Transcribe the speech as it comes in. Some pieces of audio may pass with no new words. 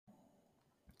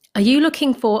Are you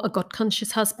looking for a God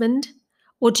conscious husband?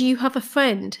 Or do you have a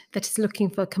friend that is looking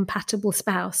for a compatible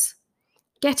spouse?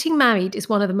 Getting married is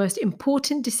one of the most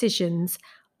important decisions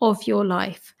of your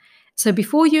life. So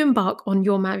before you embark on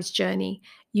your marriage journey,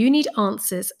 you need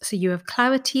answers so you have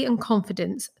clarity and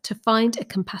confidence to find a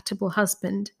compatible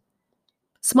husband.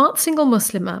 Smart Single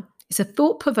Muslimah is a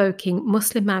thought provoking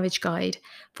Muslim marriage guide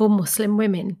for Muslim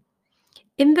women.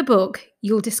 In the book,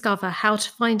 you'll discover how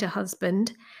to find a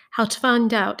husband, how to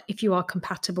find out if you are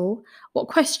compatible, what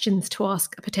questions to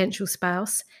ask a potential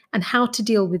spouse, and how to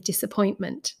deal with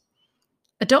disappointment.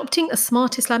 Adopting a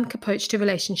smart Islamic approach to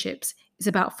relationships is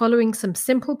about following some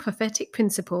simple prophetic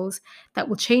principles that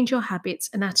will change your habits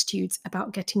and attitudes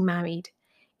about getting married.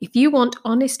 If you want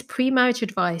honest pre-marriage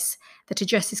advice that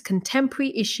addresses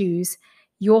contemporary issues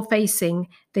you're facing,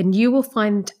 then you will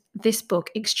find this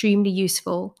book extremely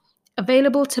useful.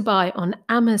 Available to buy on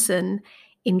Amazon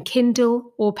in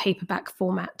Kindle or paperback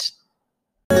format.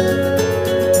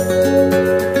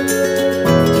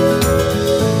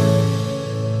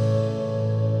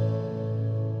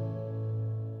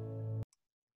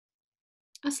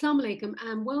 Assalamu alaikum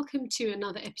and welcome to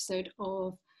another episode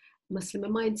of Muslimah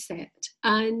Mindset.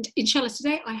 And inshallah,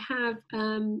 today I have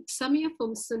Samia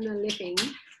from Sunnah Living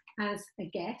as a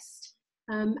guest.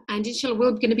 And inshallah,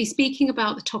 we're going to be speaking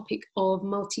about the topic of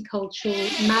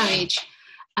multicultural marriage.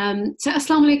 So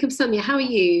assalamu alaikum, Samia, how are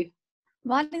you?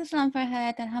 Wa alaikum salam,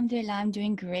 Farhat. Alhamdulillah, I'm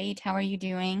doing great. How are you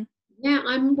doing? Yeah,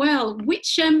 I'm well.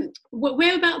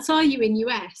 Whereabouts are you in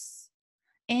US?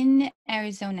 In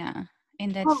Arizona,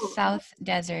 in the Oh, South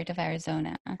Desert of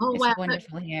Arizona. oh It's wow.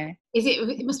 wonderful here.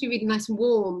 It must be really nice and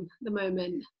warm at the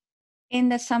moment. In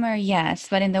the summer, yes,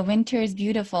 but in the winter is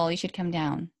beautiful. You should come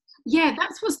down. Yeah,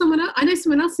 that's what someone else, I know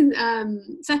someone else in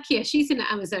Zakia, she's in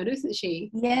Arizona, isn't she?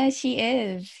 Yeah, she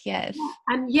is. Yes.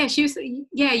 And yeah,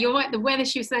 yeah, you're right. The weather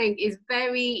she was saying is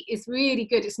really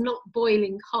good. It's not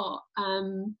boiling hot.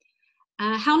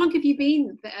 How long have you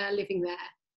been living there?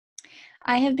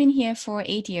 I have been here for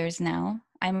 8 years now.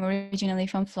 I'm originally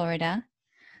from Florida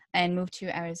and moved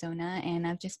to Arizona, and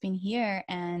I've just been here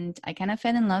and I kind of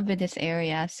fell in love with this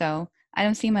area. So I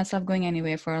don't see myself going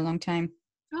anywhere for a long time.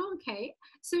 Oh, okay.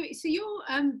 So your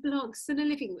blog, Sunnah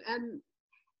Living,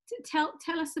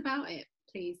 tell us about it,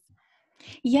 please.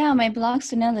 Yeah, my blog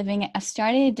Sunnah Living, I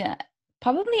started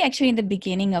probably actually in the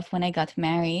beginning of when I got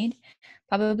married,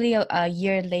 probably a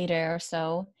year later or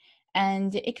so.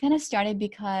 And it kind of started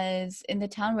because in the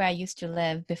town where I used to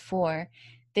live before,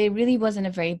 there really wasn't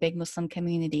a very big Muslim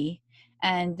community.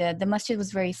 And the masjid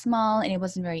was very small and it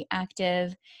wasn't very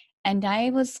active. And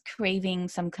I was craving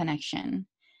some connection.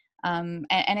 And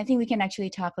I think we can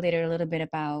actually talk later a little bit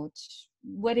about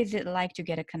what is it like to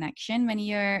get a connection when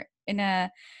you're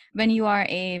when you are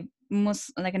a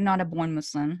Muslim, like a not a born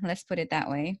Muslim, let's put it that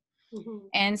way. Mm-hmm.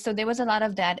 And so there was a lot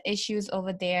of that issues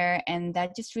over there, and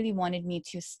that just really wanted me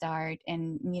to start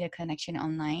and meet a connection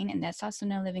online, and that's how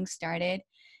Sunnah Living started.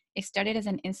 It started as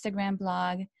an Instagram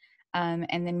blog, and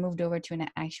then moved over to an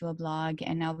actual blog,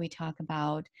 and now we talk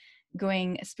about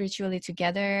going spiritually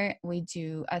together. We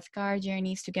do Athkar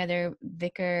journeys together,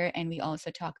 Dhikr, and we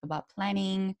also talk about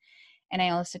planning, and I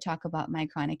also talk about my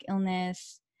chronic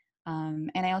illness.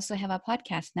 And I also have a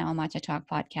podcast now, a Matcha Talk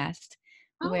podcast,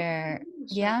 where,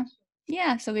 yeah,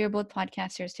 so we are both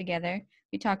podcasters together.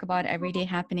 We talk about everyday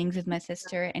happenings with my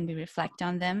sister and we reflect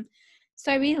on them.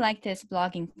 So I really like this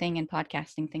blogging thing and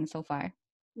podcasting thing so far.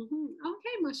 Mm-hmm.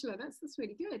 Okay, mashallah, that's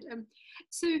really good.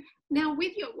 So now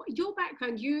with your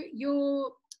background,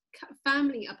 your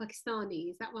family are Pakistani,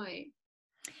 is that right?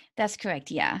 That's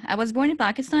correct, yeah. I was born in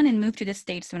Pakistan and moved to the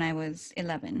States when I was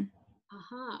 11.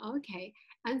 Aha, okay.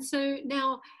 And so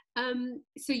now,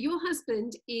 so your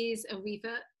husband is a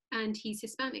Weaver and he's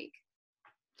Hispanic.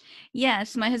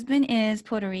 Yes, my husband is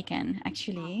Puerto Rican,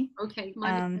 actually. Okay,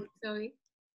 my mistake, sorry.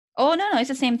 Oh, no, it's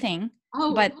the same thing.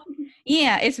 Oh, but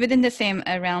yeah, it's within the same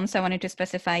realm. So I wanted to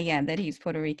specify, yeah, that he's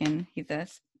Puerto Rican. He's a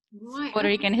Puerto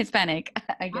Rican Hispanic.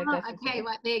 I guess that's okay,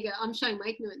 right, there you go. I'm showing my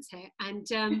ignorance here. And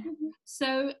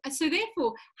so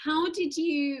therefore, how did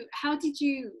you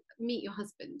meet your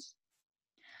husband?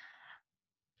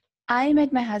 I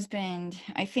met my husband,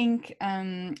 I think,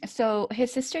 so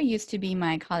his sister used to be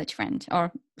my college friend,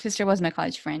 or sister was my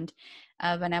college friend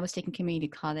when I was taking community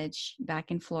college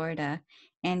back in Florida.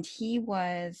 And he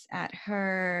was at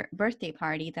her birthday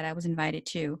party that I was invited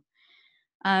to.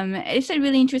 It's a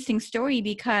really interesting story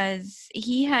because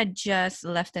he had just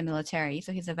left the military,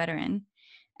 so he's a veteran,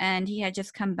 and he had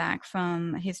just come back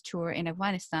from his tour in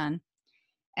Afghanistan.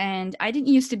 And I didn't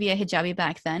used to be a hijabi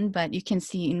back then, but you can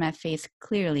see in my face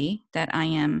clearly that I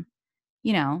am,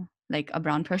 like a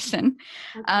brown person.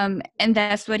 Okay. And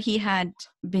that's what he had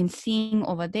been seeing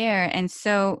over there. And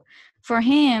so for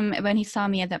him, when he saw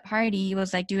me at that party, he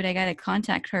was like, dude, I got to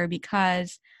contact her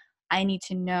because I need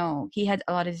to know. He had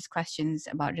a lot of these questions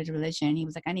about his religion. He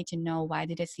was like, I need to know, why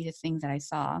did I see the things that I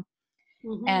saw?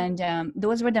 Hmm. And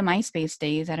those were the MySpace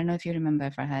days. I don't know if you remember,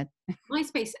 Farhad.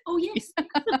 MySpace. Oh yes.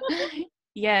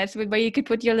 Yes, where you could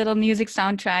put your little music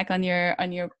soundtrack on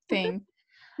your thing.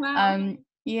 Wow.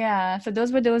 Yeah, so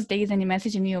those were those days, and he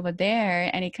messaged me over there,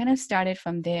 and it kind of started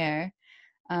from there.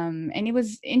 And it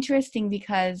was interesting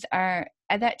because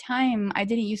at that time I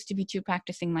didn't used to be too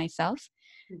practicing myself.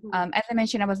 Hmm. As I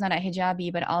mentioned, I was not a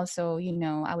hijabi, but also,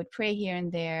 I would pray here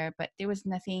and there, but there was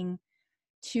nothing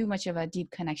too much of a deep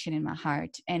connection in my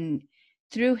heart. And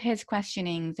through his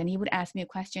questionings, and he would ask me a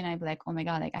question, I'd be like, oh my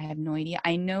God, like I have no idea.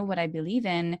 I know what I believe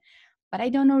in, but I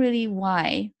don't know really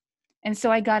why. And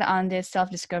so I got on this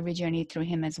self-discovery journey through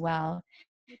him as well.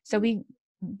 So we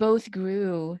both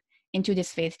grew into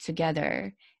this faith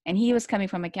together. And he was coming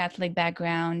from a Catholic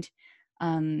background.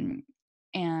 Um,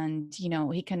 and,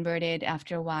 he converted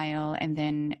after a while. And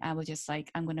then I was just like,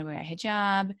 I'm going to wear a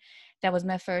hijab. That was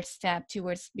my first step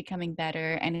towards becoming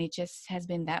better. And it just has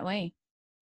been that way.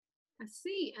 I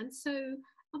see. And so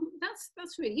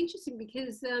that's really interesting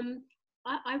because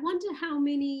I wonder how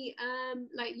many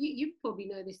like you probably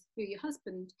know this through your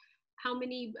husband, how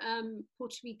many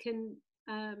Puerto Rican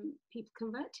people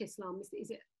convert to Islam? Is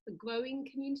it a growing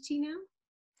community now?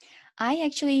 I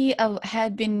actually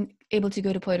had been able to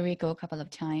go to Puerto Rico a couple of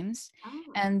times,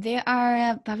 Ah. and there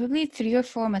are probably 3 or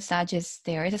 4 massages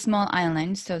there. It's a small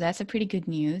island, so that's a pretty good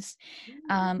news.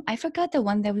 Mm. I forgot the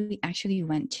one that we actually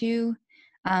went to.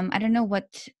 I don't know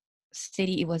what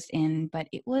city it was in, but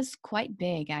it was quite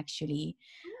big actually.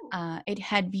 Oh. It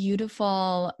had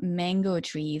beautiful mango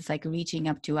trees, like reaching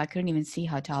up to, I couldn't even see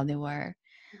how tall they were.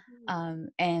 Mhm.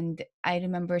 And I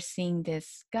remember seeing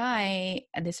this guy,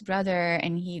 this brother,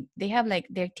 and they have like,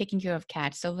 they're taking care of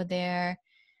cats over there.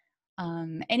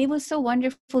 And it was so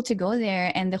wonderful to go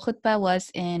there. And the khutbah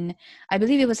was in, I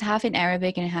believe it was half in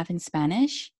Arabic and half in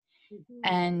Spanish. Mhm.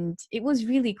 And it was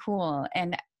really cool.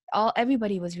 And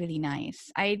everybody was really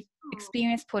nice. I Oh,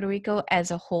 experienced Puerto Rico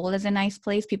as a whole as a nice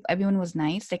place. Everyone was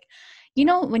nice. Like,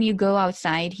 when you go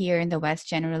outside here in the West,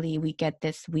 generally we get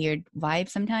this weird vibe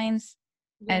sometimes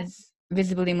yeah. as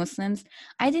visibly Muslims.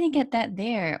 I didn't get that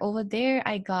there. Over there,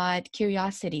 I got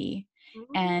curiosity Oh,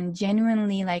 and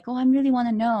genuinely like, oh, I really want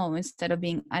to know, instead of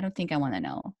being, I don't think I want to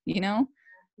know, you know?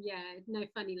 yeah. No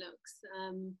funny looks.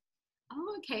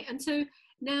 Oh, okay. And so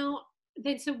now,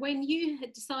 then, so when you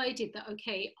had decided that,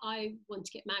 okay, I want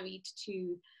to get married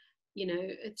to, you know,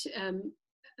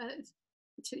 uh,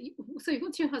 to, so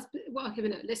what's your husband? Well, okay,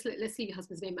 no, let's leave your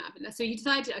husband's name out of it. So you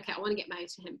decided, okay, I want to get married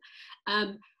to him.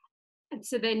 Um, and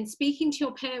so then speaking to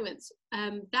your parents,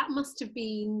 that must have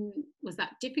been, was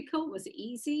that difficult? Was it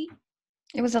easy?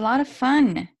 It was a lot of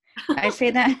fun. I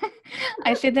say that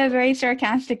I say that very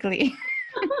sarcastically.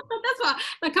 That's why,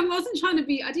 like, I wasn't trying to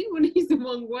be, I didn't want to use the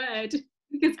wrong word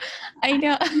because I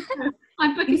know.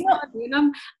 I'm You know, Pakistani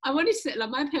and I wanted to say, like,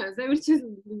 my parents, they would just,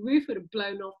 the roof would have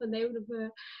blown off and they would have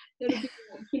been like,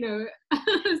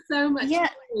 so much yeah,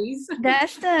 noise.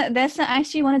 that's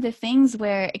actually one of the things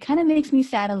where it kind of makes me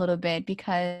sad a little bit,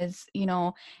 because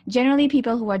generally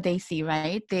people who are Desi,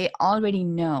 right, they already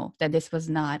know that this was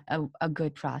not a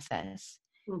good process,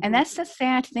 and Mhm. that's the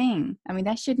sad thing. I mean,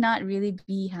 that should not really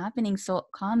be happening so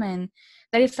common,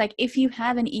 that it's like, if you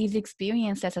have an easy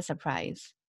experience, that's a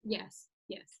surprise. Yes,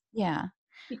 yes. Yeah.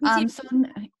 Because yeah, So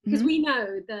because mhm. we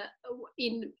know that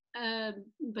in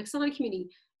Pakistani community,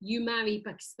 you marry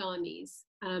Pakistanis,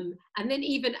 and then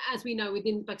even as we know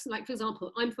within Pakistan, like for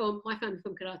example, my family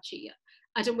from Karachi.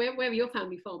 I don't where are your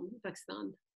family from,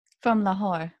 Pakistan? From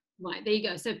Lahore. Right, there you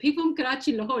go. So people from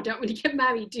Karachi and Lahore don't really get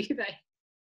married, do they?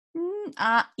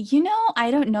 I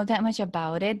don't know that much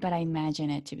about it, but I imagine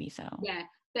it to be so. Yeah,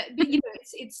 but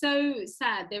it's so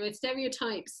sad. There are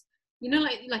stereotypes.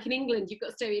 Like in England, you've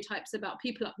got stereotypes about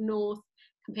people up north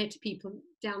compared to people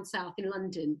down south in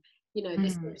London. There's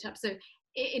Mhm. stereotypes. So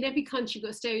in every country, you've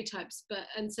got stereotypes.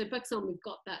 And so Pakistan, we've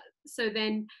got that. So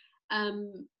then,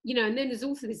 and then there's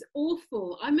also this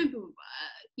awful. I remember,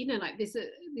 like there's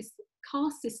this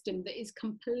caste system that is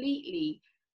completely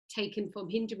taken from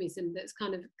Hinduism that's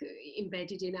kind of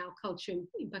embedded in our culture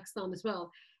in Pakistan as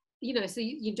well. So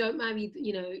you don't marry,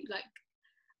 like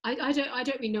I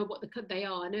don't really know what they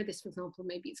are. I know this, for example,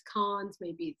 maybe it's Khans,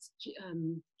 maybe it's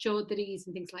Chaudhurys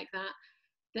and things like that.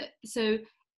 So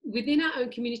within our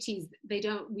own communities,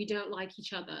 we don't like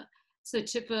each other. So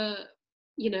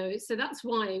so that's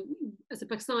why, as a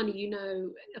Pakistani,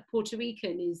 a Puerto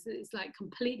Rican is like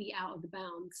completely out of the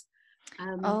bounds.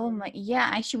 Um, Oh my, yeah,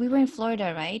 actually, we were in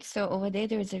Florida, right? So over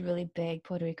there's a really big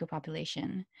Puerto Rico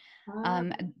population. uh,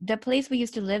 Um, the place we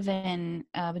used to live in,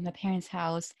 with my parents'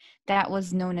 house, that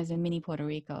was known as a mini Puerto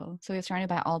Rico. So it was surrounded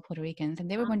by all Puerto Ricans, and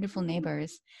they were wonderful oh,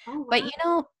 neighbors. oh, But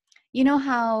wow. you know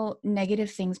how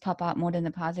negative things pop out more than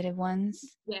the positive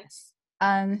ones? Yes.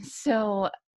 So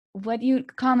what you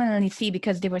commonly see,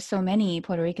 because there were so many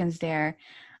Puerto Ricans there,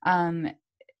 um,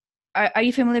 are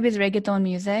you familiar with reggaeton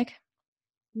music?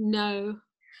 No.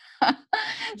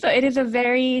 So it is a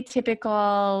very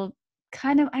typical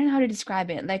kind of, I don't know how to describe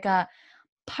it, like a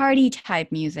party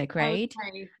type music, right?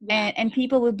 Okay. Yeah. And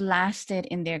people would blast it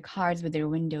in their cars with their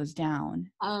windows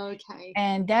down. Okay.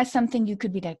 And that's something you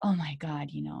could be like, oh my God,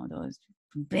 those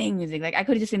bling music. Like I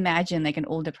could just imagine like an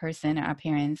older person, our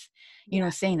parents, Yeah.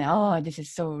 saying that, oh, this is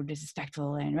so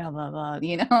disrespectful and blah, blah, blah.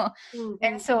 And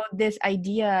Hmm. so this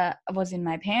idea was in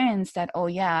my parents that, oh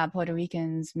yeah, Puerto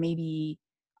Ricans maybe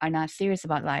are not serious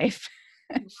about life.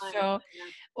 Right. So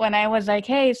when I was like,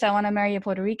 hey, so I want to marry a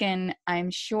Puerto Rican, I'm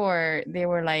sure they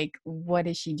were like, what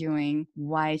is she doing?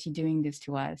 Why is she doing this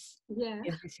to us? Yeah.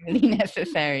 Is this really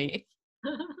necessary?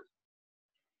 Yeah.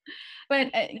 But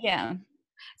yeah,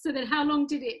 So then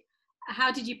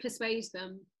how did you persuade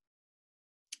them?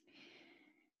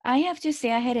 I have to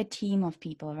say I had a team of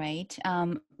people, right?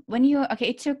 When you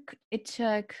okay, it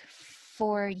took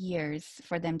 4 years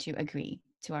for them to agree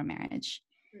to our marriage.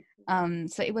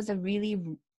 So it was a really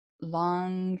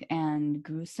long and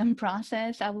gruesome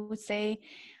process, I would say.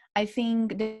 I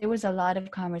think there was a lot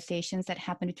of conversations that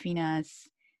happened between us.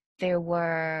 There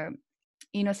were,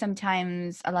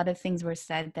 sometimes a lot of things were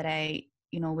said that I,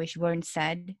 wish weren't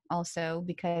said also,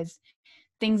 because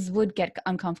things would get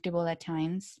uncomfortable at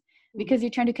times Mhm. because you're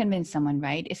trying to convince someone,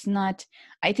 right? It's not,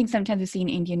 I think sometimes we see in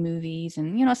Indian movies and,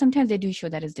 sometimes they do show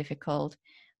that is difficult.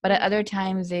 But at Yeah. other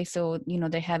times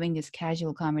they're having these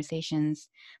casual conversations.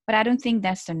 But I don't think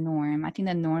that's the norm. I think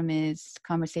the norm is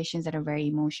conversations that are very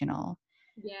emotional.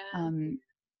 Yeah. um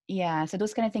yeah, so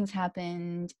those kind of things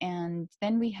happened, and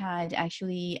then we had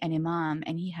actually an imam,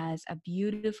 and he has a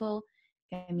beautiful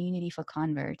community for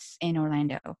converts in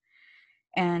Orlando.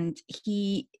 And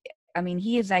he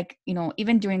is like,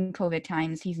 even during COVID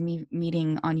times, he's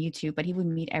meeting on YouTube, but he would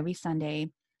meet every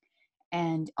Sunday,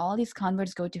 and all these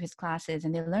converts go to his classes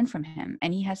and they learn from him,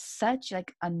 and he has such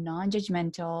like a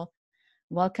non-judgmental,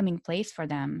 welcoming place for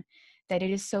them, that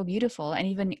it is so beautiful. And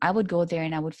even I would go there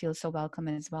and I would feel so welcome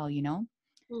as well.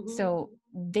 Hmm. So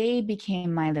they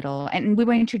became my little, and we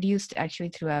were introduced actually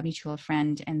through a mutual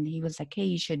friend, and he was like, hey,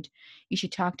 you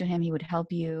should talk to him, he would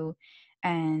help you.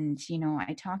 And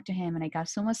I talked to him and I got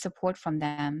so much support from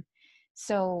them.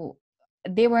 So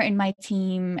they were in my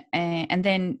team, and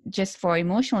then just for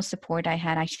emotional support, I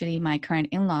had actually my current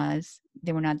in-laws.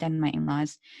 They were not then my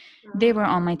in-laws. They were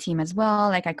on my team as well,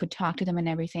 like I could talk to them and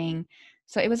everything.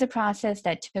 So it was a process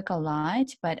that took a lot,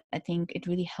 but I think it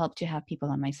really helped to have people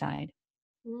on my side.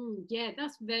 Yeah,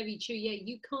 that's very true. Yeah,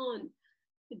 you can't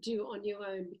do it on your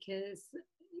own because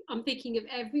I'm thinking of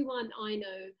everyone I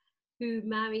know who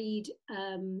married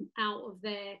out of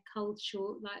their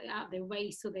culture, like out of their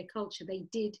race or their culture. They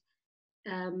did,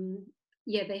 um,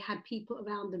 yeah, they had people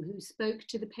around them who spoke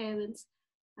to the parents,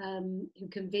 who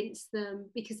convinced them.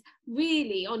 Because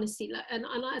really, honestly, like, and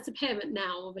as a parent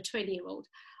now of a 20-year-old,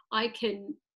 I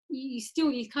can,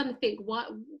 you kind of think, what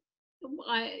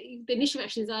the initial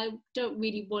reaction is, I don't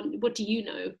really want, what do you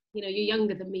know? You know, you're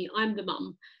younger than me, I'm the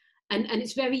mum. And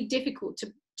it's very difficult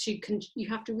you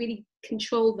have to really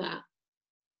control that.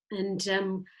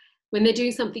 And when they're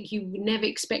doing something you never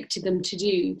expected them to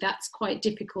do, that's quite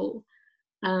difficult.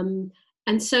 Um,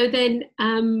 and so then,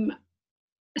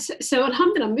 so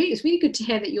alhamdulillah, it's really good to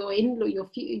hear that your in-law,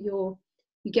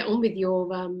 you get on with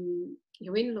your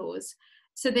in-laws.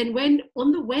 So then, when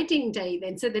on the wedding day,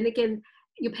 then so then again,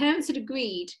 your parents had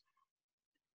agreed.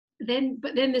 But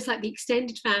then there's like the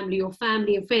extended family or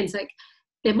family and friends. Like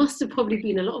there must have probably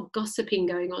been a lot of gossiping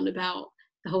going on about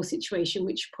the whole situation,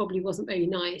 which probably wasn't very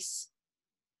nice.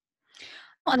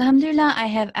 Alhamdulillah, I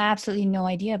have absolutely no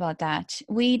idea about that.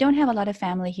 We don't have a lot of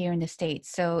family here in the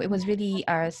States. So it was really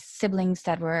our siblings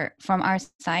that were from our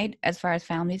side, as far as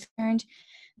family is concerned.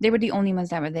 They were the only ones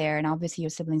that were there. And obviously, your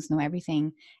siblings know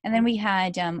everything. And then we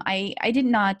had, I did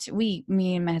not, me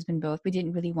and my husband both, we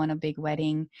didn't really want a big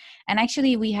wedding. And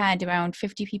actually, we had around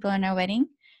 50 people in our wedding.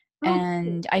 Oh,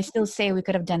 And I still say we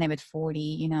could have done it with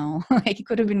 40, like it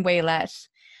could have been way less.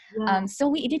 yeah. So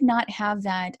we did not have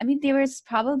that. I mean, there was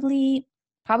probably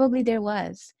there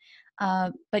was.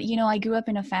 But I grew up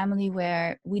in a family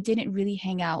where we didn't really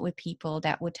hang out with people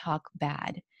that would talk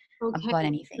bad Okay. about So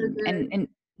anything. good. And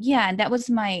yeah, and that was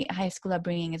my high school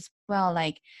upbringing as well.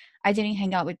 Like, I didn't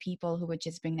hang out with people who would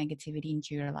just bring negativity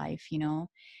into your life, you know.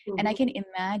 And I can Mhm.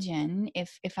 imagine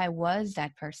if I was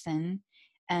that person,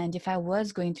 and if I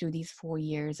was going through these 4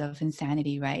 years of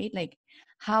insanity, right? Like,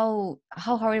 how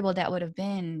horrible that would have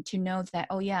been to know that,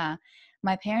 oh yeah,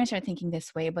 my parents are thinking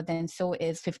this way, but then so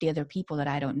is 50 other people that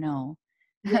I don't know.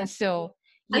 Yeah. So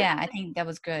And yeah, I think that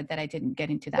was good that I didn't get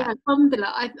into yeah, that.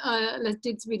 alhamdulillah, I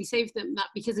did really save them that,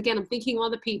 because again, I'm thinking of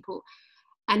other people.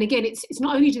 And again, it's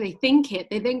not only do they think it,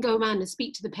 they then go around and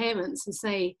speak to the parents and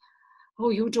say, "Oh,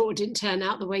 your daughter didn't turn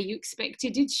out the way you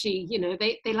expected, did she?" You know,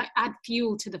 they like add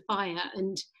fuel to the fire,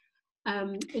 and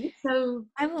it's so.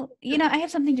 I will, I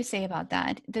have something to say about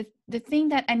that. The thing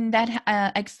that, and that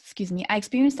excuse me, I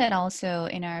experienced that also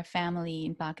in our family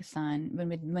in Pakistan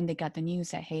when they got the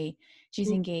news that, hey,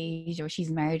 she's engaged or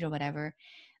she's married or whatever.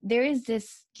 There is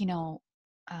this,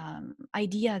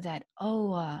 idea that,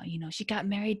 oh, she got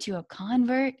married to a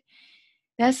convert.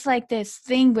 That's like this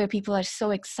thing where people are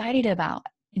so excited about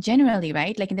generally,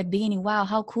 right? Like in the beginning, wow,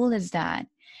 how cool is that?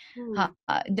 Mm,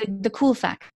 The cool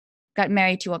fact, got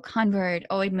married to a convert,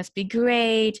 oh, it must be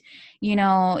great,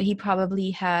 he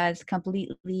probably has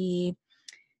completely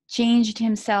changed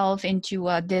himself into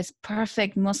this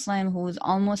perfect Muslim who's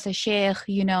almost a sheikh,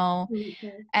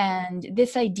 okay. and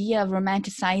this idea of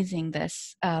romanticizing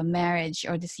this marriage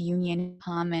or this union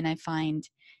common, I find,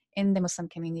 in the Muslim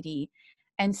community.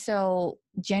 And so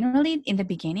generally in the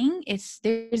beginning,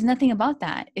 there's nothing about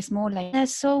that. It's more like,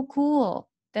 that's so cool.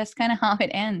 That's kind of how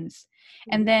it ends.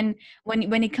 And Mm, then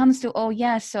when it comes to, oh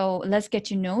yeah, so let's get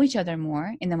to know each other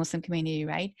more in the Muslim community,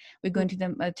 right? We're mm.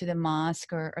 going to the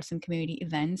mosque or some community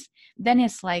events. Then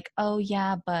it's like, oh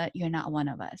yeah, but you're not one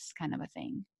of us, kind of a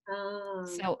thing. Ah,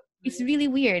 So it's right. really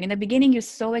weird. In the beginning, you're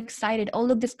so excited. Oh,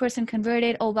 look, this person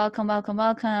converted. Oh, welcome, welcome,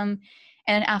 welcome.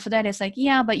 And after that, it's like,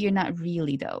 yeah, but you're not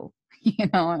really though.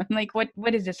 I'm like,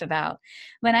 what is this about?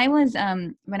 We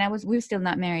were still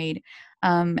not married,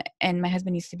 and my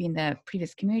husband used to be in the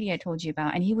previous community I told you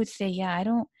about, and he would say, yeah, I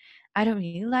don't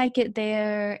really like it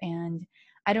there, and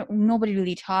nobody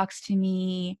really talks to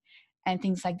me, and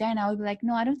things like that. And I would be like,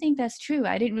 no, I don't think that's true.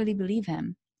 I didn't really believe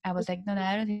him. I was like, no, no,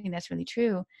 I don't think that's really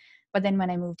true. But then when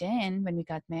I moved in, when we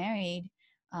got married,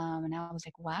 and I was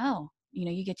like, wow,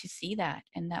 you get to see that,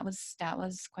 and that was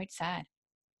quite sad.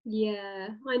 Yeah,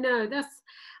 I know.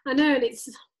 I know, and it's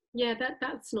yeah,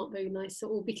 that's not very nice at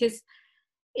all, because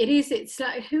it is. It's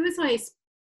like, who was I?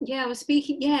 Yeah, I was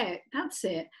speaking. Yeah, that's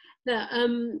it. That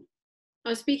I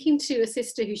was speaking to a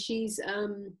sister who she's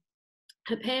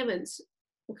her parents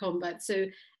were converts,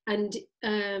 and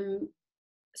um,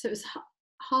 so it was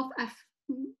half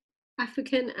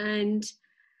African and,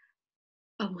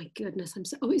 oh my goodness, I'm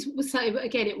so, oh, it was so,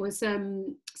 again, it was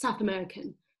South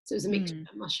American, so it was a mixture, Mm.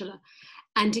 mashallah.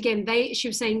 And again, she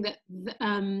was saying that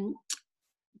um,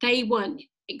 they weren't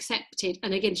accepted,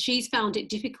 and again, she's found it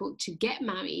difficult to get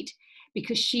married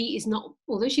because she is not,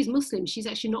 although she's Muslim, she's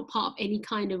actually not part of any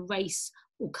kind of race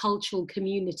or cultural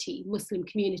community, Muslim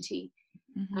community.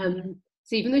 Mm-hmm.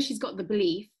 So even though she's got the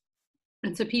belief,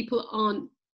 and so people aren't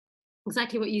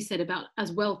exactly what you said about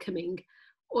as welcoming,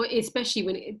 or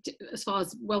especially as far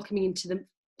as welcoming into the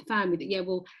family, that yeah,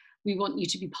 well, we want you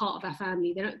to be part of our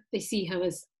family. They see her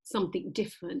as something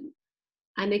different.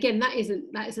 And again, that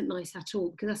isn't nice at all,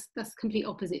 because that's complete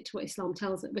opposite to what Islam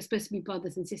tells us. We're supposed to be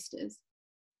brothers and sisters.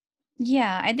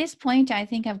 Yeah, at this point, I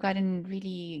think I've gotten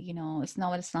really, it's not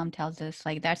what Islam tells us.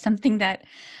 Like, that's something that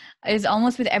is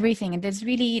almost with everything. And there's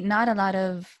really not a lot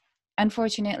of,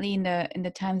 unfortunately, in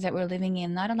the times that we're living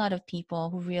in, not a lot of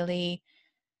people who really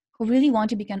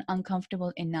want to become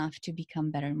uncomfortable enough to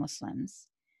become better Muslims.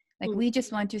 Like, Mm, we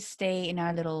just want to stay in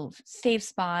our little safe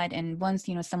spot. And once,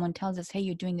 someone tells us, hey,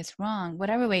 you're doing this wrong,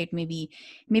 whatever way it may be,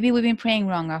 maybe we've been praying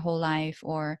wrong our whole life,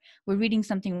 or we're reading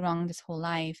something wrong this whole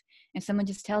life, and someone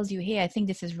just tells you, hey, I think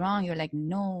this is wrong. You're like,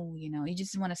 no, you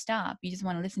just want to stop. You just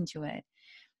want to listen to it.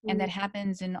 And mm, that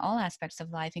happens in all aspects of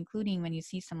life, including when you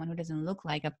see someone who doesn't look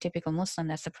like a typical Muslim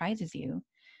that surprises you.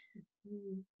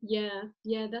 yeah,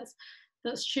 yeah,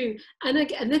 that's true. And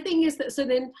the thing is that, so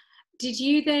then, did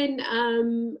you then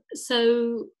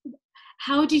so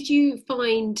how did you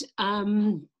find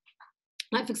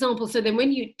like, for example, so then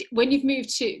when you've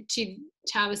moved to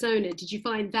Arizona, did you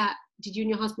and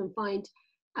your husband find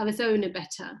Arizona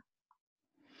better?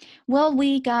 Well,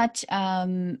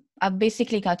 I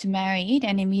basically got married,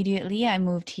 and immediately I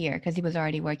moved here because he was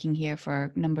already working here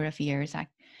for a number of years.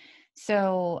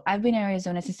 So I've been in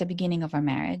Arizona since the beginning of our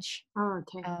marriage. Oh,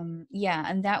 okay. Yeah,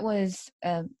 and that was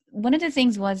one of the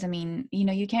things was, I mean,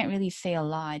 you can't really say a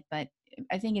lot, but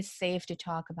I think it's safe to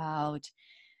talk about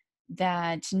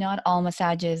that not all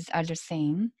massages are the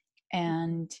same,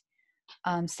 and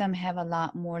some have a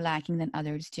lot more lacking than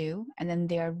others do, and then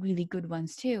there are really good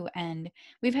ones too. And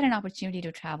we've had an opportunity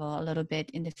to travel a little bit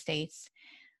in the States,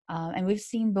 and we've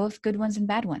seen both good ones and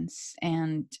bad ones.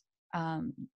 Um,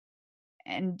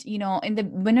 and you know, in the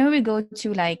whenever we go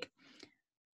to like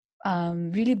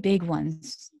really big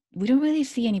ones, we don't really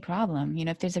see any problem. You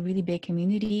know, if there's a really big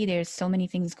community, there's so many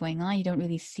things going on, you don't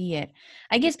really see it.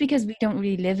 I guess because we don't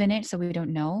really live in it, so we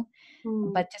don't know.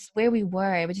 Mm. But just where we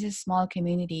were, it was just a small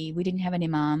community. We didn't have an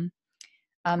imam.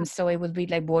 So it would be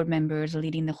like board members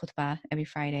leading the khutbah every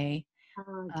Friday.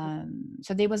 Okay.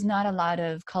 So there was not a lot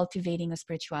of cultivating of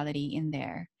spirituality in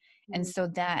there. And Mm. so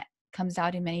that comes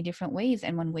out in many different ways.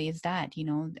 And one way is that, you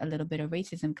know, a little bit of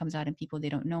racism comes out in people, they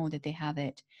don't know that they have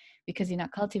it because you're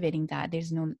not cultivating that.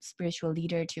 There's no spiritual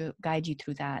leader to guide you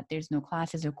through that. There's no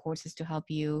classes or courses to help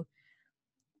you.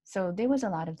 So there was a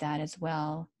lot of that as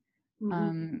well.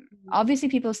 Mhm. Obviously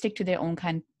people stick to their own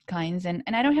kinds, and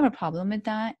I don't have a problem with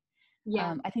that.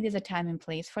 Yeah. I think there's a time and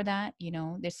place for that. You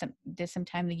know, there's some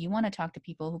time that you want to talk to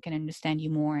people who can understand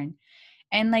you more.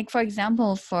 And like, for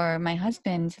example, for my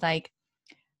husband, like,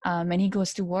 when he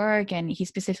goes to work and he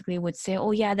specifically would say,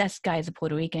 oh yeah, that guy's a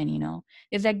Puerto Rican, you know,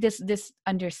 it's like this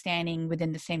understanding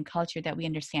within the same culture that we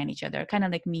understand each other, kind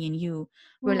of like me and you.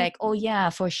 We're Mm. like, oh yeah,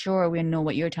 for sure we know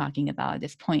what you're talking about at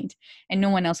this point, and no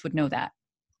one else would know that.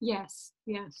 Yes.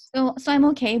 Yes. So I'm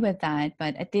okay with that,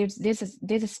 but there's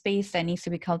a space that needs to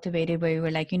be cultivated where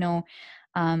we're like, you know,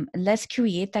 let's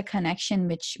create that connection,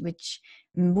 which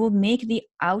will make the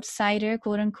outsider,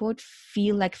 quote unquote,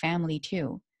 feel like family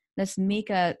too. Let's make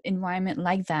a environment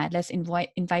like that. Let's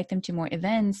invite them to more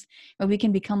events where we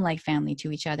can become like family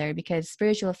to each other, because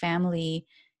spiritual family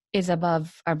is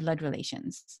above our blood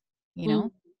relations. You Mm.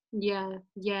 know. Yeah.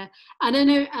 Yeah. And I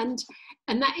know,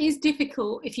 and that is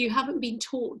difficult if you haven't been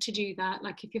taught to do that.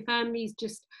 Like if your family's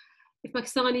just, if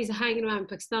Pakistanis are hanging around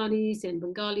Pakistanis and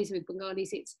Bengalis with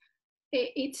Bengalis,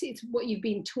 it's what you've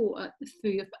been taught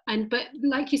through your, and but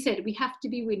like you said, we have to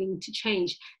be willing to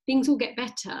change. Things will get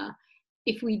better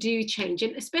if we do change,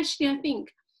 and especially I think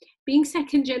being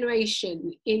second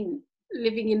generation in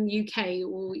living in the UK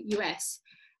or US,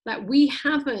 like we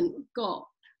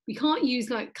can't use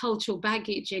like cultural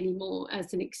baggage anymore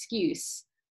as an excuse.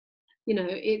 You know,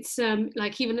 it's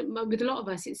like even with a lot of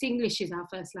us, it's English is our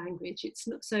first language. It's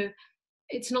not so.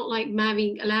 It's not like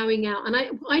marrying, allowing out. And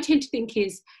I tend to think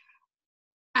is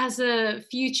as a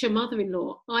future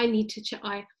mother-in-law, I need to.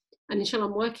 And inshallah,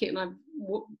 I'm working, and I've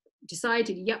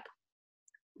decided. Yep,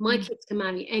 my Mm. kids can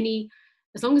marry any,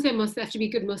 as long as they're Muslim. They have to be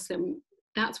a good Muslim.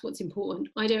 That's what's important.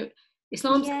 I don't.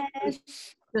 Islam's Yes.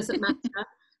 doesn't matter.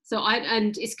 So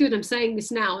and it's good I'm saying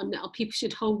this now, and people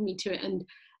should hold me to it.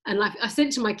 And like I said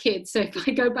it to my kids, so if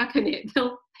I go back on it,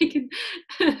 they can.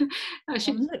 I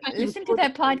should Listen to record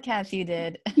that it. podcast you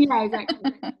did. Yeah,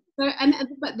 exactly. So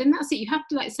but then that's it. You have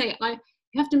to like say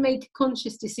you have to make a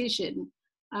conscious decision,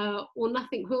 or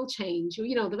nothing will change, or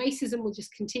the racism will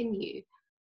just continue.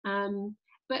 Um,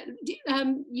 but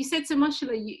you said so,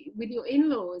 mashallah, with your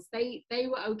in-laws, they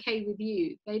were okay with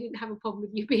you. They didn't have a problem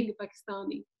with you being a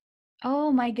Pakistani.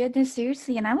 Oh my goodness,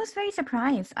 seriously. And I was very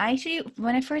surprised. I actually,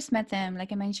 when I first met them,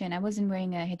 like I mentioned, I wasn't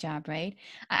wearing a hijab, right?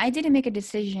 I didn't make a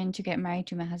decision to get married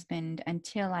to my husband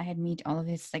until I had met all of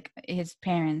his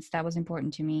parents. That was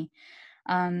important to me.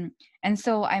 And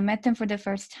so I met them for the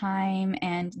first time,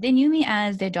 and they knew me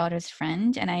as their daughter's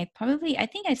friend. And I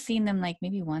think I've seen them like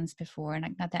maybe once before,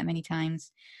 not that many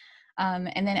times. And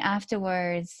then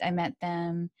afterwards, I met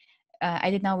them.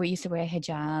 I did not used to wear a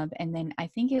hijab. And then I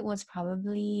think it was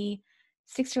probably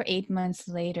 6 or 8 months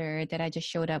later that I just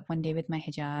showed up one day with my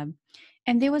hijab.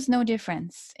 And there was no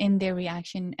difference in their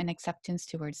reaction and acceptance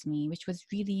towards me, which was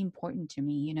really important to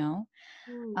me, you know?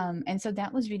 Mm. And so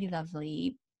that was really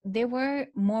lovely. There were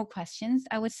more questions,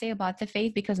 I would say, about the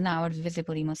faith because now I'm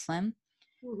visibly Muslim.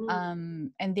 Mm-hmm.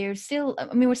 And there's still,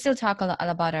 I mean, we still talk a lot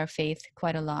about our faith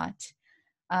quite a lot.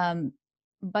 Um,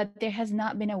 but there has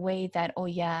not been a way that, oh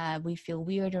yeah, we feel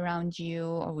weird around you,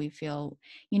 or we feel,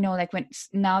 like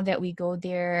now that we go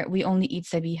there, we only eat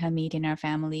zabiha meat in our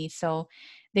family. So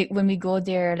when we go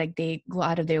there, like they go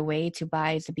out of their way to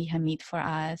buy zabiha meat for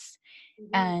us. Mm-hmm.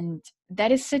 And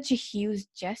that is such a huge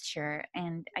gesture.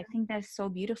 And I think that's so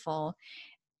beautiful.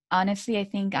 Honestly, I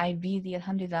think I really,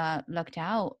 alhamdulillah, lucked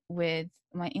out with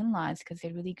my in-laws because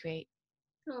they're really great.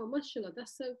 Oh, mashallah,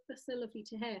 that's so lovely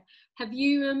to hear. Have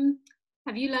you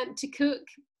learnt to cook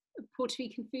Puerto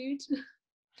Rican food?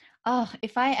 Oh,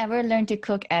 if I ever learn to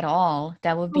cook at all,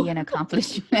 that would be Oh. an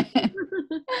accomplishment.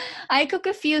 I cook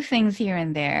a few things here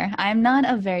and there. I'm not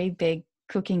a very big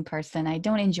cooking person. I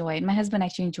don't enjoy it. My husband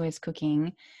actually enjoys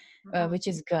cooking. Uh-huh. which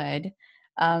is good,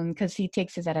 because he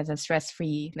takes that as a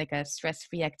stress-free, like a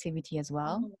stress-free activity as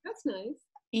well. Oh, that's nice.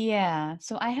 Yeah,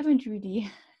 so I haven't really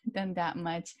done that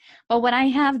much, but what I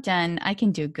have done, I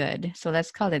can do good. So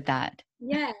let's call it that.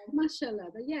 Yeah, mashallah.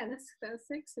 But yeah, that's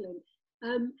excellent.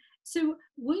 Um, so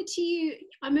would you?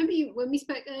 I remember you when we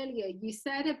spoke earlier. You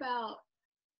said about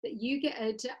that you get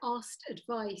asked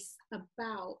advice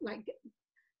about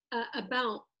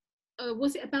about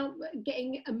was it about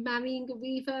getting marrying a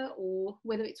weaver or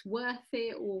whether it's worth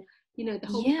it or the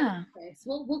whole Yeah. process.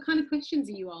 What kind of questions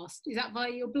are you asked? Is that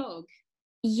via your blog?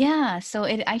 Yeah, so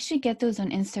I should get those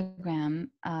on Instagram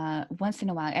once in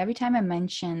a while. Every time I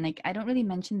mention, like, I don't really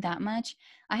mention that much.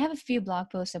 I have a few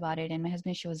blog posts about it, and my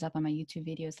husband shows up on my YouTube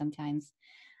videos sometimes.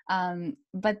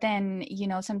 But then,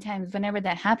 sometimes whenever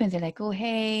that happens, they're like, oh,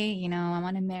 hey, I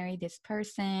want to marry this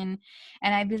person.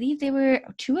 And I believe there were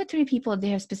 2 or 3 people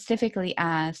there specifically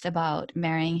asked about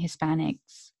marrying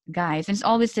Hispanics guys. And it's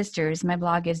always sisters. My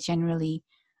blog is generally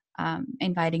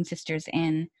inviting sisters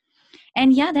in.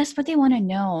 And yeah, that's what they want to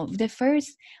know.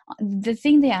 The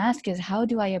thing they ask is, how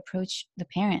do I approach the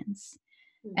parents?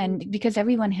 Hmm. And because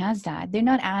everyone has that, they're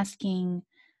not asking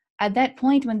at that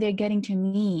point when they're getting to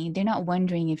me, they're not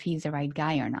wondering if he's the right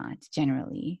guy or not,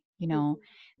 generally.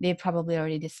 They've probably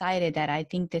already decided that I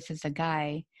think this is a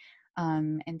guy.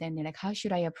 And then they're like, how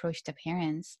should I approach the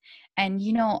parents? And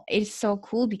it's so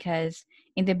cool because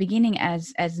in the beginning,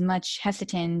 as much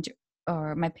hesitant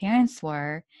or my parents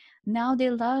were, now they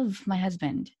love my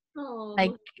husband. Like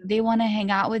Oh, they want to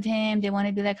hang out with him. They want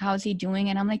to be like, how's he doing?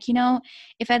 And I'm like,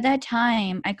 if at that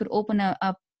time I could open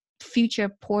a future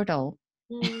portal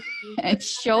mm, and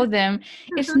show them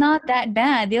it's not that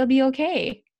bad, they'll be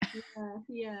okay. yeah,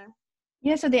 yeah.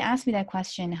 Yeah, so they asked me that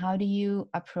question, how do you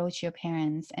approach your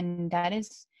parents? And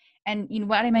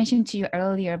what I mentioned to you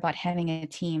earlier about having a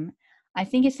team, I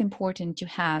think it's important to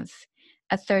have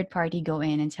a third party go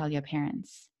in and tell your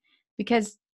parents.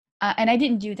 Because and I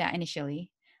didn't do that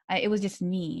initially. It was just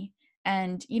me.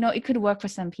 And it could work for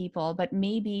some people, but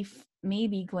maybe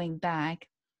going back,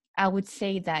 I would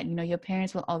say that your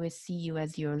parents will always see you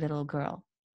as your little girl,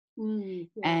 Yeah.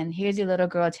 and here's your little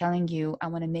girl telling you, I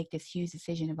want to make this huge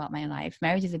decision about my life.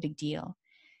 Marriage is a big deal.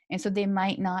 And so they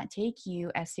might not take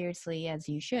you as seriously as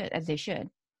they should.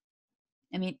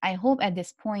 I mean, I hope at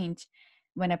this point,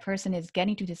 when a person is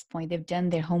getting to this point, they've done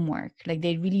their homework. Like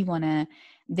they really want to,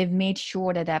 they've made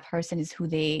sure that that person is who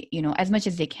they, as much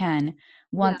as they can, Yeah.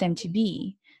 want them to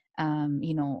be.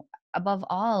 Above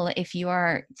all, if you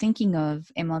are thinking of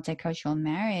a multicultural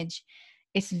marriage,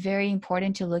 it's very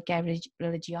important to look at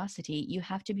religiosity. You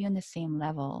have to be on the same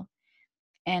level.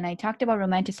 And I talked about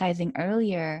romanticizing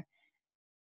earlier.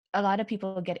 A lot of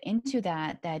people get into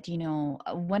that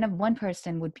one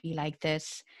person would be like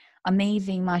this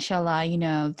amazing,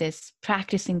 mashallah, this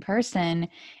practicing person,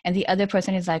 and the other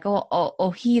person is like,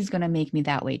 oh, he's gonna make me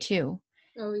that way too.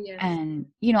 Oh, yes. And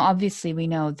obviously we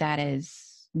know that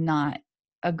is not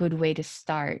a good way to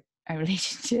start a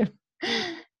relationship.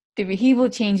 Mm. He will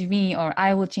change me or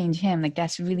I will change him. Like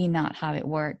that's really not how it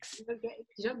works.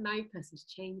 You don't marry a person to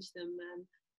change them.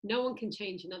 No one can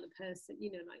change another person.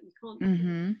 Like you can't. You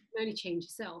Mm-hmm. can only change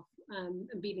yourself and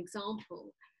be an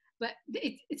example. But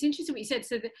it's interesting what you said.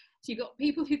 So you've got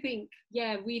people who think,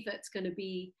 yeah, Weaver's going to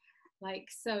be like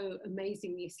so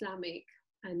amazingly Islamic,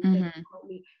 and they Mm-hmm. help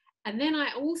me. And then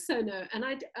I also know, and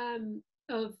I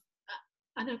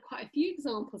know quite a few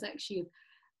examples actually of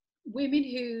women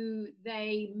who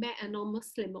they met a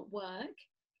non-Muslim at work,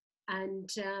 and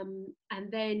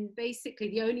then basically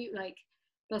the only like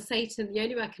they'll say to them, the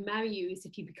only way I can marry you is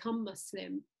if you become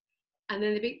Muslim. And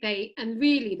then and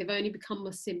really they've only become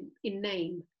Muslim in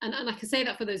name. And I can say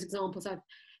that for those examples I've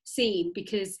seen,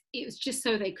 because it was just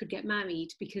so they could get married,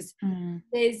 because Mm-hmm.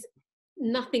 there's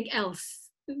nothing else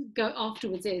go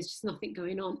afterwards. There's just nothing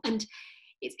going on. And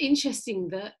it's interesting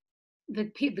that the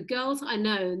girls I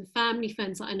know and the family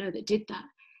friends that I know that did that,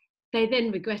 they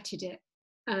then regretted it.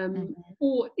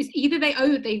 Or it's either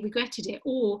they regretted it,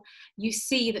 or you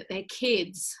see that their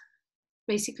kids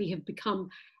basically have become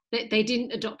they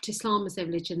didn't adopt Islam as their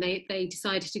religion. They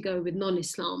decided to go with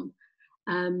non-Islam,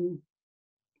 um,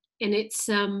 and it's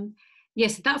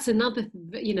yes, that's another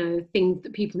thing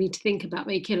that people need to think about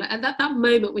very carefully. At that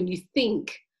moment when you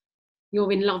think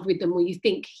you're in love with them or you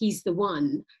think he's the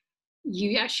one,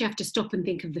 you actually have to stop and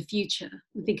think of the future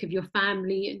and think of your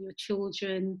family and your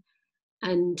children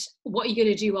and what are you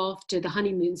going to do after the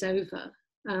honeymoon's over.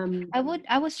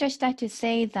 I would stretch that to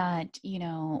say that,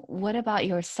 what about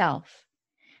yourself?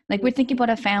 Like Yeah, we're thinking about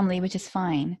a family, which is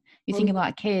fine. You oh, think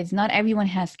about kids. Not everyone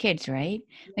has kids, right?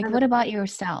 Like yeah, what about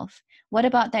yourself? What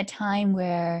about that time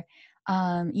where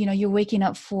you're waking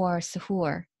up for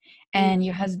suhoor Mm. and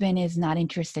your husband is not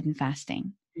interested in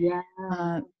fasting. Yeah.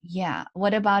 Yeah.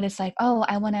 What about it's like, oh,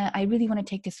 I really want to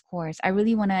take this course. I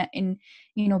really want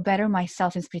to better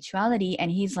myself in spirituality. And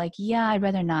he's like, yeah, I'd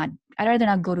rather not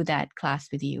go to that class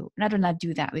with you. I'd rather not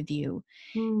do that with you.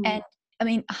 Mm. And I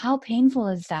mean, how painful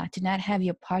is that to not have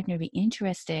your partner be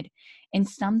interested in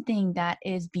something that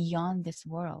is beyond this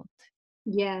world?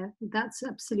 Yeah, that's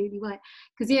absolutely right.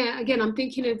 Because yeah, again, I'm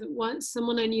thinking of once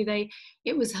someone I knew.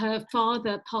 It was her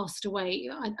father passed away.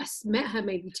 Met her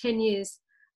maybe 10 years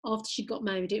after she got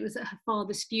married. It was at her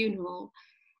father's funeral,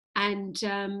 and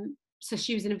so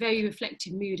she was in a very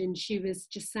reflective mood, and she was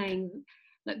just saying,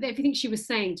 like everything she was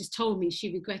saying, just told me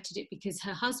she regretted it because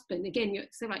her husband, again, you're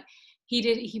so like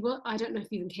I don't know if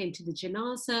he even came to the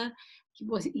janaza.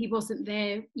 He wasn't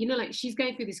there. Like she's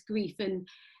going through this grief and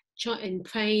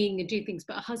praying and doing things,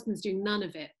 but her husband's doing none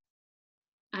of it.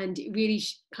 And it really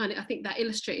kind of, I think that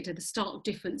illustrated the stark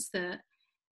difference that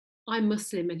I'm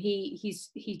Muslim and he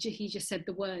just said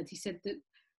the words. He said that,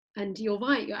 and you're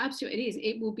right. You're absolutely. It is.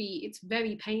 It will be. It's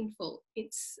very painful.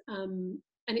 And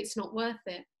it's not worth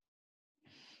it.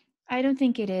 I don't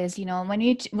think it is. When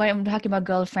I'm talking about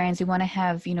girlfriends, we want to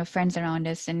have, friends around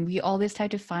us, and we always try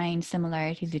to find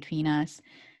similarities between us.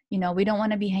 We don't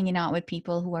want to be hanging out with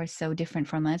people who are so different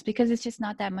from us because it's just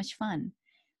not that much fun.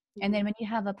 And then when you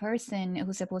have a person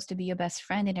who's supposed to be your best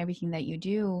friend in everything that you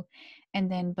do,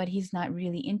 but he's not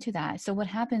really into that. So what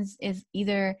happens is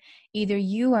either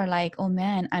you are like, oh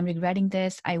man, I'm regretting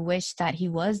this. I wish that he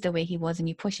was the way he was, and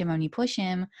you push him and you push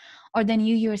him, or then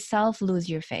you yourself lose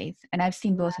your faith. And I've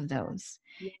seen both of those.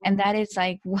 Yeah. And that is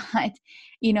like, what,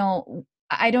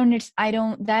 I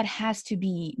don't, that has to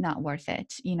be not worth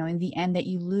it, in the end, that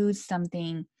you lose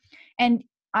something. And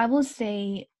I will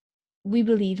say, we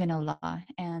believe in Allah,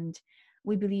 and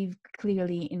we believe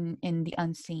clearly in the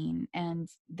unseen and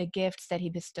the gifts that he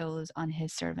bestows on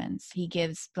his servants. He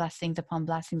gives blessings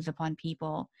upon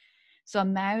people. So a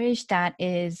marriage that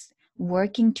is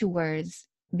working towards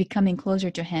becoming closer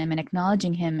to him and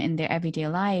acknowledging him in their everyday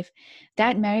life,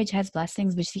 that marriage has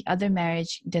blessings which the other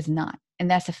marriage does not, and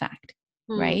that's a fact.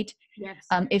 Right? Yes.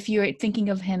 If you're thinking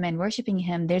of him and worshiping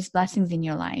him, there's blessings in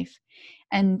your life,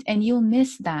 and you'll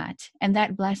miss that. And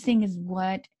that blessing is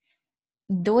what,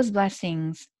 those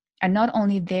blessings are not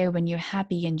only there when you're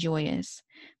happy and joyous,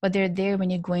 but they're there when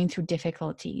you're going through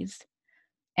difficulties.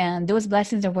 And those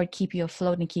blessings are what keep you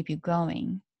afloat and keep you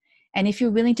going. And if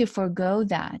you're willing to forego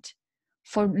that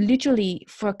for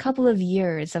a couple of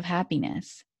years of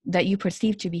happiness that you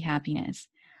perceive to be happiness,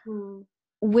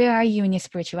 where are you in your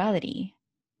spirituality?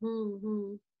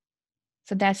 So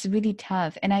that's really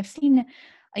tough. And I've seen,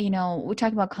 we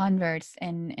talk about converts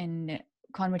and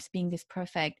converts being this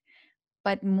perfect,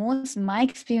 but my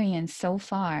experience so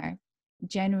far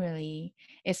generally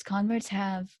is converts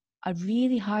have a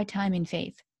really hard time in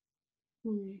faith,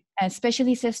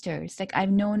 especially sisters. Like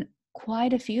I've known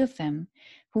quite a few of them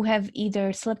who have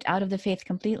either slipped out of the faith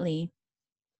completely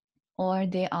or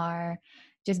they are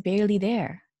just barely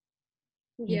there,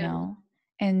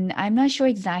 and I'm not sure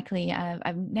exactly.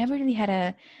 I've never really had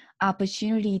a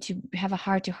opportunity to have a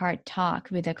heart-to-heart talk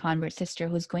with a convert sister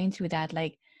who's going through that.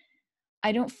 Like,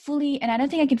 I don't fully, and I don't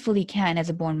think I can as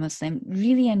a born Muslim,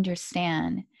 really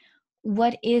understand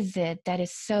what is it that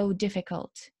is so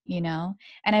difficult, and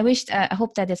I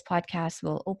hope that this podcast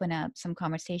will open up some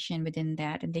conversation within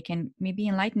that, and they can maybe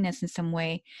enlighten us in some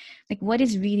way, like what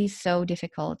is really so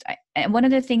difficult. And one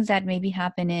of the things that maybe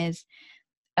happen is,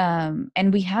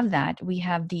 and we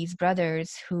have these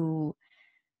brothers who,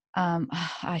 I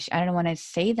don't want to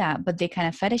say that, but they kind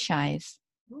of fetishize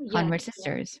convert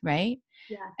sisters, right?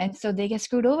 And so they get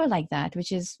screwed over like that,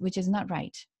 which is not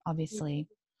right, obviously.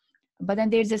 But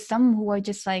then there's some who are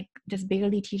just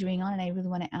barely teetering on, and I really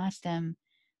want to ask them,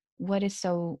 what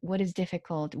is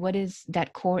difficult? What is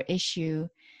that core issue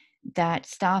that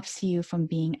stops you from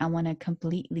being, I want to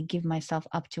completely give myself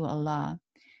up to Allah?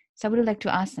 So I would like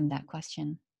to ask them that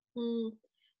question.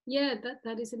 Yeah,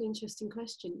 that is an interesting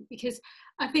question, because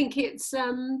I think it's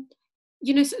so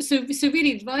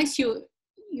really advice you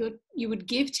would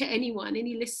give to any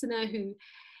listener who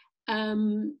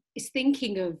is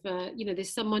thinking of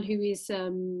there's someone who is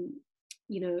another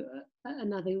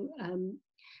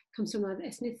comes from another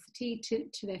ethnicity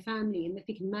to their family, and they're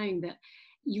thinking marrying, that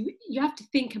you have to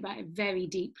think about it very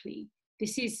deeply.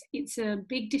 It's a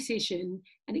big decision,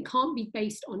 and it can't be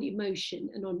based on emotion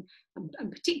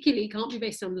and particularly it can't be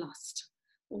based on lust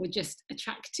or just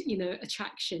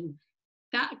attraction.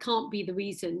 That can't be the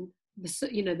reason,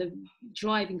 the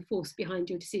driving force behind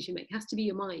your decision making. It has to be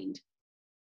your mind.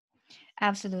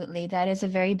 Absolutely. That is a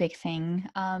very big thing.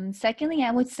 Secondly,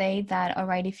 I would say that, all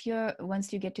right, if you're,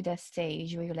 once you get to that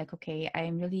stage where you're like, okay,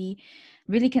 I'm really,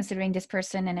 really considering this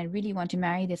person and I really want to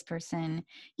marry this person,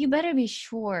 you better be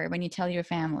sure when you tell your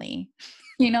family,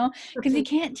 because you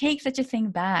can't take such a thing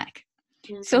back.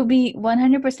 So be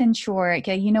 100% sure,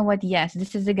 okay, you know what? Yes,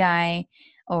 this is the guy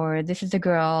or this is the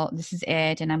girl, this is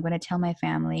it, and I'm going to tell my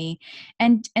family.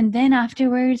 And then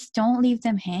afterwards, don't leave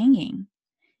them hanging.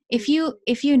 If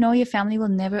you know your family will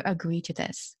never agree to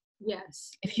this,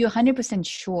 Yes. if you're 100%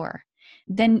 sure,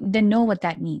 then know what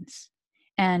that means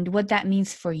and what that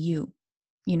means for you.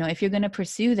 If you're going to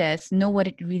pursue this, know what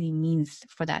it really means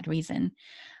for that reason.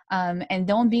 And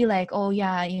don't be like, oh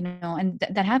yeah, and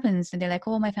that happens, and they're like,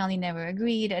 oh, my family never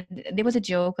agreed. There was a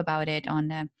joke about it on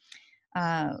the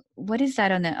what is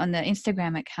that, on the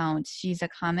Instagram account. She's a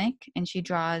comic and she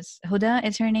draws. Huda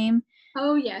is her name.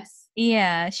 Oh yes.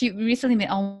 Yeah, she recently made,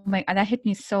 oh my, that hit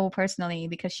me so personally,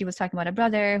 because she was talking about a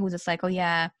brother who's just like, oh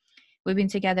yeah, we've been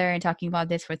together and talking about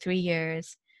this for 3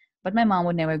 years, but my mom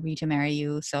would never agree to marry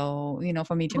you, so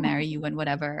for me to marry you and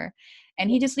whatever. And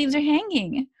he just leaves her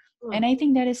hanging. And I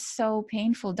think that is so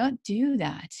painful. Don't do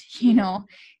that.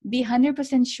 Be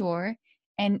 100% sure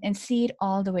and see it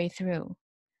all the way through.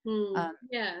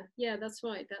 Yeah, that's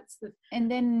right. That's the and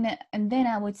then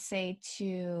I would say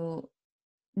to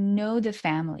know the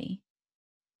family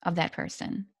of that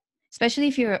person, especially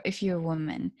if you're a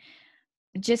woman.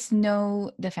 Just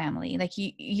know the family. Like,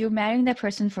 you're marrying that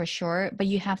person for sure, but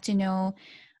you have to know,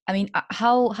 I mean,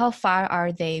 how far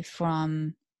are they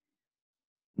from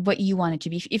what you want it to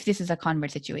be, if this is a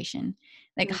convert situation?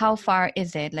 Like, how far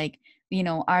is it? Like,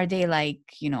 are they like,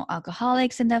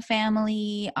 alcoholics in the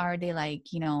family? Are they like,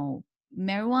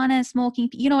 marijuana smoking?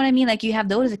 You know what I mean? Like, you have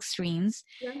those extremes.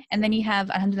 Yes. And then you have,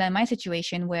 alhamdulillah, my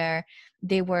situation where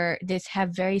they have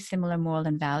very similar moral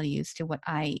and values to what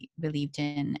I believed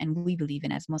in and we believe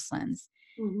in as Muslims.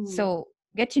 So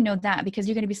get to know that, because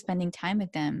you're going to be spending time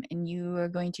with them, and you are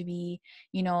going to be,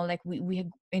 like, we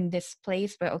in this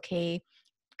place where, okay,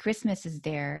 Christmas is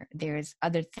there, there's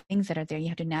other things that are there, you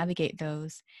have to navigate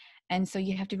those. And so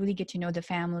you have to really get to know the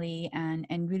family and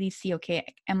really see, okay,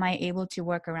 am I able to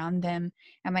work around them?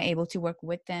 Am I able to work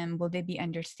with them? Will they be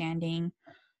understanding?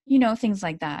 Things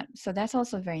like that. So that's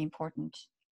also very important.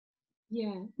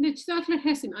 Yeah, no, Jazakallah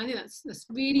Khair. I think that's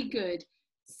really good,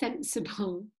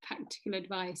 sensible, practical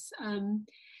advice.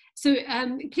 So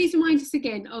please remind us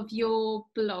again of your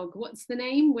blog. What's the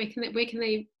name? Where can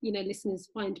they listeners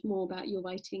find more about your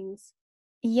writings?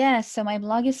 Yes, so my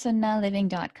blog is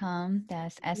sunnaliving.com.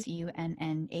 That's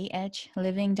SUNNAH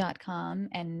living.com.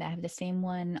 And I have the same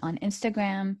one on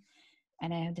Instagram,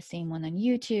 and I have the same one on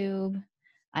YouTube.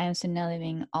 I am Sunnah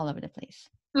Living all over the place.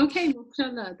 Okay,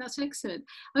 mashallah, that's excellent.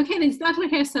 Okay, then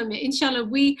Jazakallah Khair, Samia. Inshallah,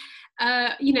 we,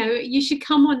 you should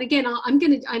come on again. I'm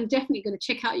definitely gonna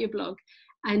check out your blog,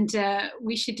 and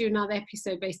we should do another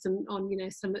episode based on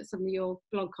some of your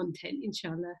blog content,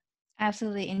 inshallah.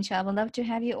 Absolutely, inshallah. Would love to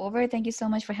have you over. Thank you so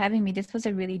much for having me. This was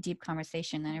a really deep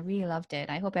conversation and I really loved it.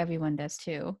 I hope everyone does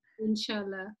too.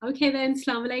 Inshallah. Okay then,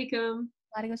 Assalamu alaikum.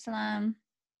 Wa alaikum salam.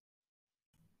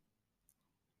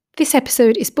 This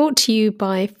episode is brought to you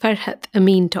by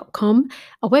farhatamin.com,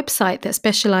 a website that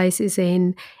specialises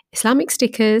in Islamic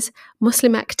stickers,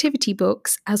 Muslim activity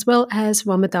books, as well as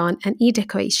Ramadan and Eid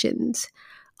decorations.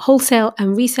 Wholesale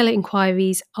and reseller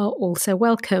inquiries are also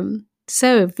welcome.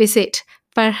 So visit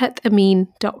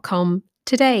farhatamin.com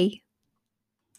today.